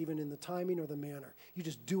sense, even in the timing or the manner. You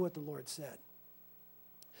just do what the Lord said.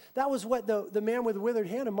 That was what the man with the withered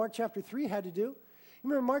hand in Mark chapter 3 had to do. You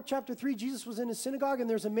remember Mark chapter 3, Jesus was in a synagogue and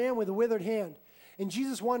there's a man with a withered hand. And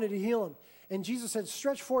Jesus wanted to heal him. And Jesus said,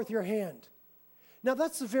 stretch forth your hand. Now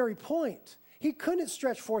that's the very point. He couldn't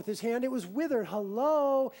stretch forth his hand. It was withered.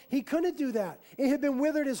 Hello? He couldn't do that. It had been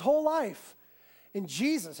withered his whole life. And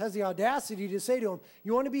Jesus has the audacity to say to him,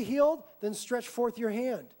 you want to be healed? Then stretch forth your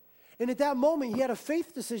hand. And at that moment, he had a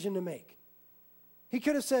faith decision to make. He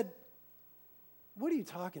could have said, what are you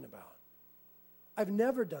talking about? I've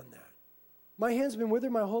never done that. My hand's been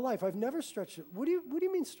withered my whole life. I've never stretched it. What do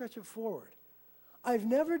you mean stretch it forward? I've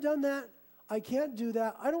never done that. I can't do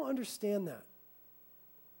that. I don't understand that.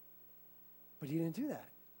 But he didn't do that.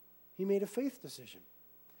 He made a faith decision.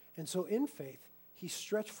 And so in faith, he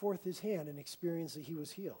stretched forth his hand and experienced that he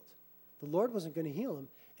was healed. The Lord wasn't going to heal him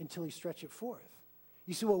until he stretched it forth.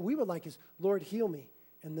 You see, what we would like is, Lord, heal me,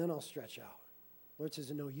 and then I'll stretch out. The Lord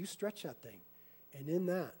says, no, you stretch that thing, and in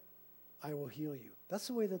that, I will heal you. That's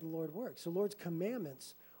the way that the Lord works. The Lord's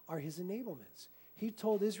commandments are his enablements. He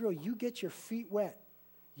told Israel, you get your feet wet.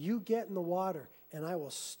 You get in the water, and I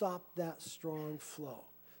will stop that strong flow.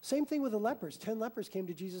 Same thing with the lepers. 10 lepers came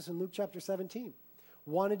to Jesus in Luke chapter 17,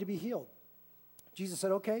 wanted to be healed. Jesus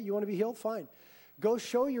said, okay, you want to be healed? Fine. Go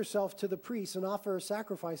show yourself to the priest and offer a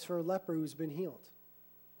sacrifice for a leper who's been healed.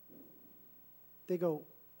 They go,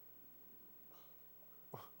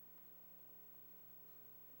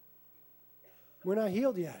 we're not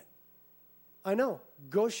healed yet. I know.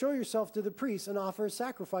 Go show yourself to the priest and offer a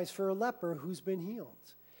sacrifice for a leper who's been healed.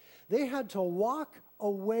 They had to walk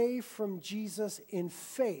away from Jesus in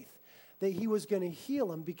faith that he was going to heal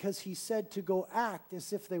them because he said to go act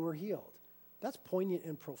as if they were healed. That's poignant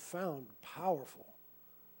and profound, powerful.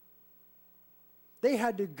 They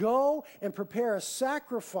had to go and prepare a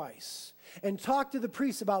sacrifice and talk to the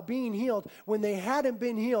priest about being healed when they hadn't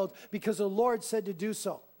been healed because the Lord said to do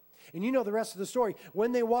so. And you know the rest of the story.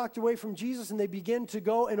 When they walked away from Jesus and they began to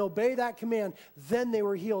go and obey that command, then they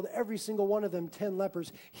were healed. Every single one of them, 10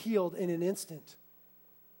 lepers, healed in an instant.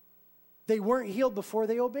 They weren't healed before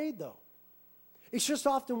they obeyed, though. It's just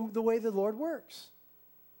often the way the Lord works.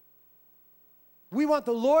 We want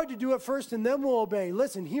the Lord to do it first and then we'll obey.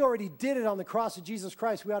 Listen, he already did it on the cross of Jesus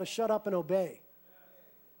Christ. We ought to shut up and obey.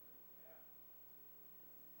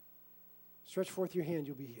 Stretch forth your hand,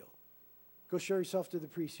 you'll be healed. Go show yourself to the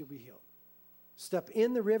priest, you'll be healed. Step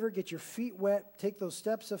in the river, get your feet wet, take those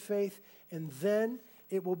steps of faith, and then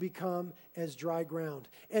it will become as dry ground.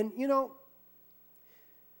 And you know,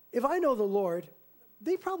 if I know the Lord,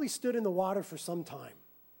 they probably stood in the water for some time.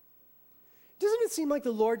 Doesn't it seem like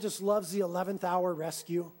the Lord just loves the 11th hour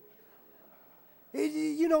rescue?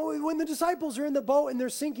 You know, when the disciples are in the boat and they're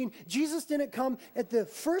sinking, Jesus didn't come at the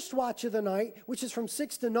first watch of the night, which is from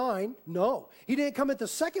 6 to 9. No. He didn't come at the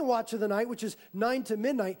second watch of the night, which is 9 to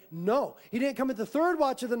midnight. No. He didn't come at the third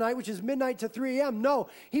watch of the night, which is midnight to 3 a.m. No.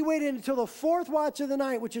 He waited until the fourth watch of the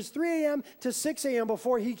night, which is 3 a.m. to 6 a.m.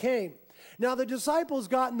 before he came. Now, the disciples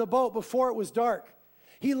got in the boat before it was dark.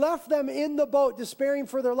 He left them in the boat, despairing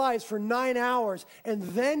for their lives for 9 hours, and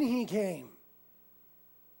then he came.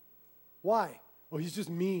 Why? Well, he's just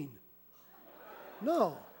mean.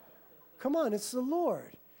 No. Come on, it's the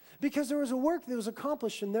Lord. Because there was a work that was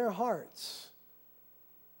accomplished in their hearts.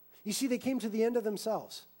 You see, they came to the end of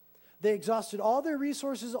themselves. They exhausted all their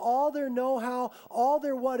resources, all their know-how, all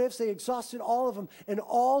their what-ifs. They exhausted all of them. And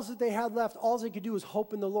all that they had left, all they could do was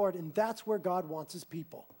hope in the Lord. And that's where God wants his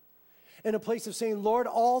people. In a place of saying, Lord,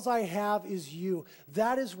 all I have is you.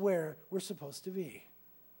 That is where we're supposed to be.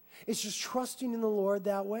 It's just trusting in the Lord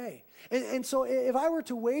that way. And so if I were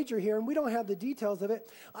to wager here, and we don't have the details of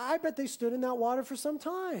it, I bet they stood in that water for some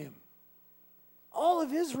time. All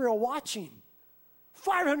of Israel watching.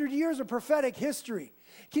 500 years of prophetic history.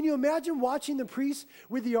 Can you imagine watching the priests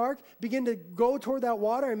with the ark begin to go toward that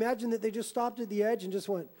water? I imagine that they just stopped at the edge and just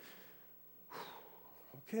went,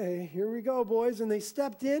 okay, here we go, boys. And they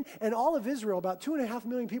stepped in, and all of Israel, about 2.5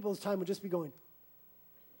 million people at this time, would just be going,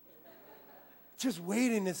 just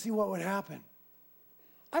waiting to see what would happen.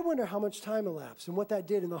 I wonder how much time elapsed and what that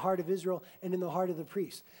did in the heart of Israel and in the heart of the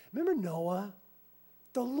priests. Remember Noah?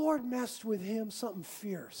 The Lord messed with him something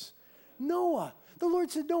fierce. Noah, the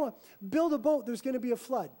Lord said, Noah, build a boat. There's going to be a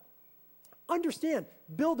flood. Understand,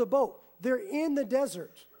 build a boat. They're in the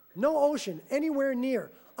desert. No ocean anywhere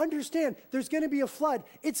near. Understand, there's going to be a flood.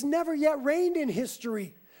 It's never yet rained in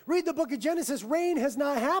history. Read the book of Genesis. Rain has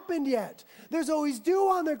not happened yet. There's always dew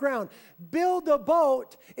on the ground. Build a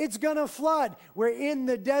boat. It's going to flood. We're in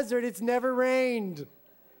the desert. It's never rained.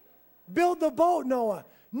 Build the boat, Noah.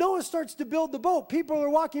 Noah starts to build the boat. People are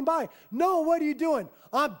walking by. Noah, what are you doing?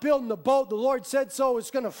 I'm building the boat. The Lord said so. It's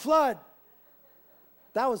going to flood.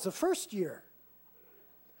 That was the first year.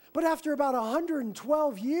 But after about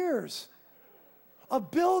 112 years of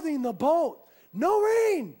building the boat, no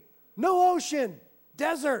rain, no ocean,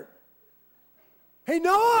 desert. Hey,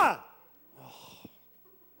 Noah! Oh.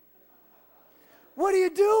 What are you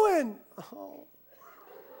doing? Oh.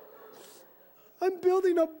 I'm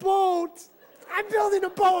building a boat. I'm building a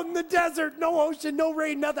boat in the desert. No ocean, no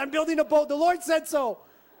rain, nothing. I'm building a boat. The Lord said so.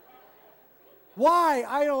 Why?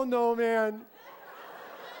 I don't know, man.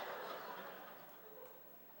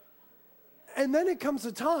 And then it comes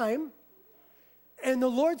a time, and the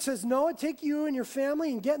Lord says, Noah, take you and your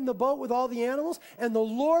family and get in the boat with all the animals. And the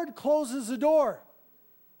Lord closes the door.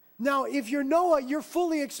 Now, if you're Noah, you're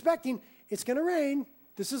fully expecting, it's going to rain.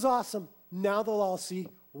 This is awesome. Now they'll all see,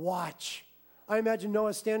 watch. I imagine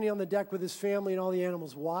Noah standing on the deck with his family and all the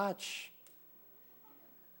animals. Watch.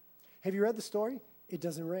 Have you read the story? It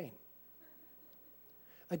doesn't rain.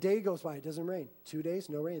 A day goes by, it doesn't rain. 2 days,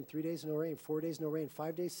 no rain. 3 days, no rain. 4 days, no rain.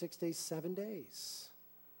 5 days, 6 days, 7 days.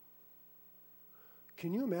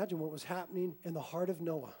 Can you imagine what was happening in the heart of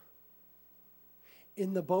Noah?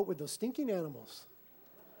 In the boat with those stinking animals.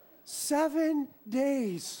 7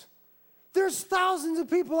 days. There's thousands of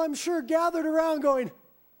people, I'm sure, gathered around going,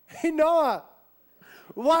 hey, Noah,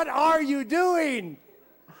 what are you doing?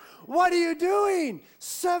 What are you doing?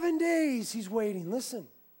 7 days he's waiting. Listen,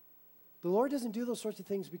 the Lord doesn't do those sorts of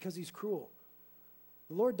things because he's cruel.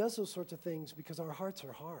 The Lord does those sorts of things because our hearts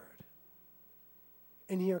are hard.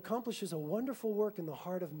 And he accomplishes a wonderful work in the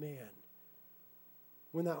heart of man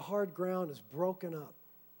when that hard ground is broken up,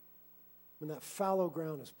 when that fallow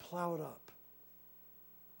ground is plowed up,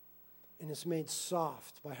 and it's made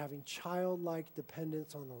soft by having childlike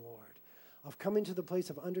dependence on the Lord, of coming to the place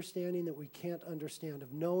of understanding that we can't understand,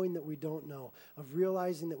 of knowing that we don't know, of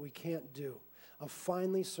realizing that we can't do, of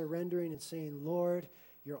finally surrendering and saying, Lord,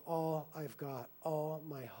 you're all I've got. All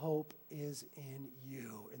my hope is in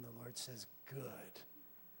you. And the Lord says, good.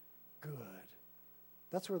 Good.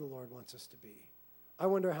 That's where the Lord wants us to be. I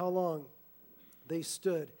wonder how long they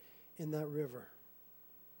stood in that river.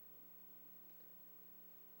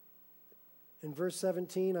 In verse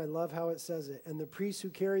 17, I love how it says it. And the priests who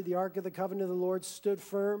carried the ark of the covenant of the Lord stood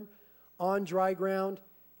firm on dry ground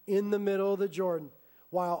in the middle of the Jordan,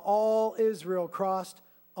 while all Israel crossed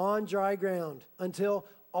on dry ground until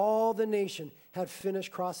all the nation had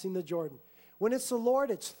finished crossing the Jordan. When it's the Lord,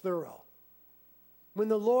 it's thorough. When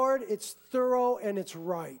the Lord, it's thorough and it's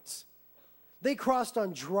right. They crossed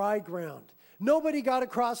on dry ground. Nobody got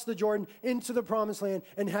across the Jordan into the promised land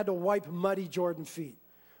and had to wipe muddy Jordan feet.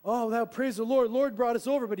 Oh, thou praise the Lord. Lord brought us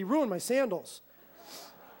over, but he ruined my sandals.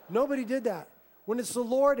 Nobody did that. When it's the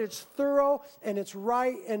Lord, it's thorough and it's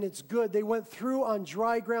right and it's good. They went through on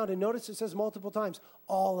dry ground. And notice it says multiple times,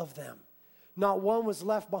 all of them. Not one was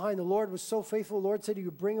left behind. The Lord was so faithful. The Lord said he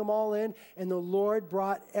would bring them all in, and the Lord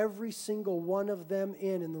brought every single one of them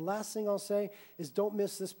in. And the last thing I'll say is don't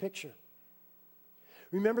miss this picture.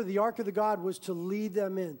 Remember, the ark of the God was to lead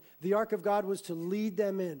them in. The ark of God was to lead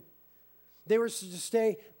them in. They were to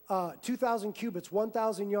stay 2,000 cubits,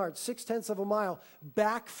 1,000 yards, 6/10 of a mile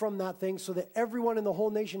back from that thing so that everyone in the whole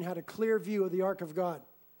nation had a clear view of the ark of God.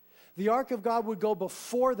 The ark of God would go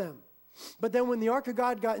before them. But then when the ark of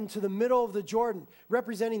God got into the middle of the Jordan,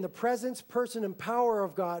 representing the presence, person, and power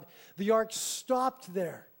of God, the ark stopped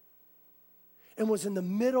there and was in the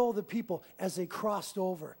middle of the people as they crossed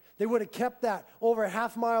over. They would have kept that over a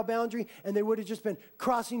half-mile boundary, and they would have just been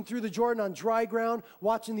crossing through the Jordan on dry ground,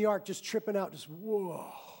 watching the ark just tripping out, just,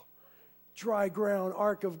 whoa, dry ground,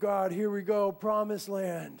 ark of God, here we go, promised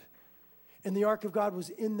land. And the ark of God was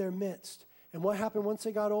in their midst. And what happened once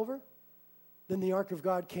they got over? Then the ark of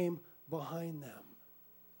God came behind them.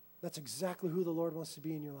 That's exactly who the Lord wants to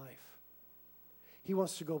be in your life. He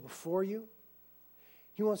wants to go before you.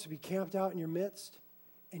 He wants to be camped out in your midst,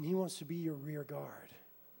 and he wants to be your rear guard.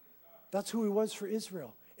 That's who he was for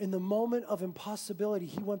Israel. In the moment of impossibility,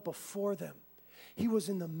 he went before them. He was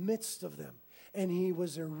in the midst of them, and he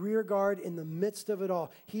was their rear guard in the midst of it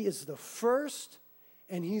all. He is the first,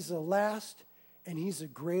 and he's the last, and he's the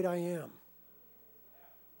great I am.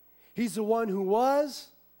 He's the one who was,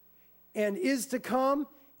 and is to come,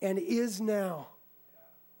 and is now.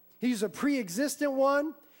 He's a pre-existent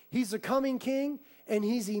one. He's a coming king, and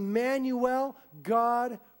he's Emmanuel,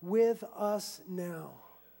 God with us now.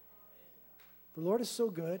 The Lord is so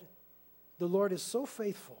good. The Lord is so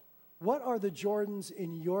faithful. What are the Jordans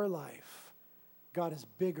in your life? God is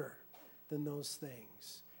bigger than those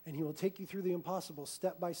things, and he will take you through the impossible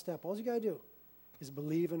step by step. All you got to do is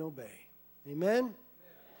believe and obey. Amen?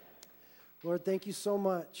 Lord, thank you so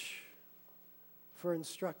much for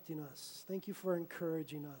instructing us. Thank you for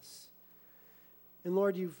encouraging us. And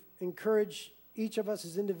Lord, you've encouraged each of us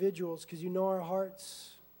as individuals because you know our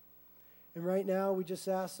hearts. And right now, we just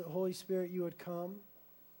ask that Holy Spirit, you would come,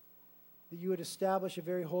 that you would establish a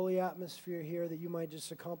very holy atmosphere here, that you might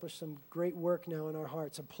just accomplish some great work now in our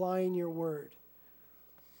hearts, applying your word.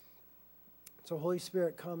 So Holy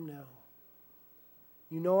Spirit, come now.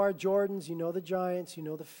 You know our Jordans, you know the giants, you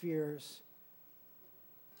know the fears.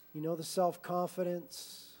 You know the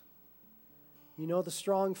self-confidence. You know the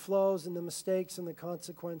strong flows and the mistakes and the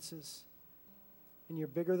consequences. And you're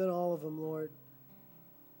bigger than all of them, Lord.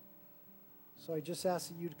 So I just ask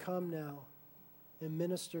that you'd come now and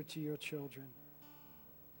minister to your children.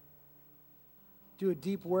 Do a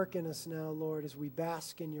deep work in us now, Lord, as we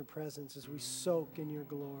bask in your presence, as we soak in your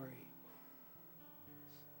glory.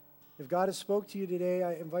 If God has spoke to you today,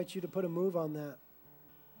 I invite you to put a move on that.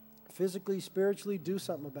 Physically, spiritually, do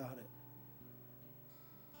something about it.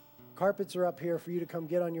 Carpets are up here for you to come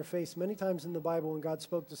get on your face. Many times in the Bible, when God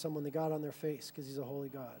spoke to someone, they got on their face because he's a holy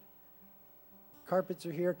God. Carpets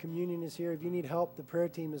are here. Communion is here. If you need help, the prayer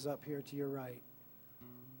team is up here to your right.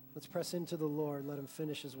 Let's press into the Lord. Let him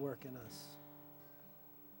finish his work in us.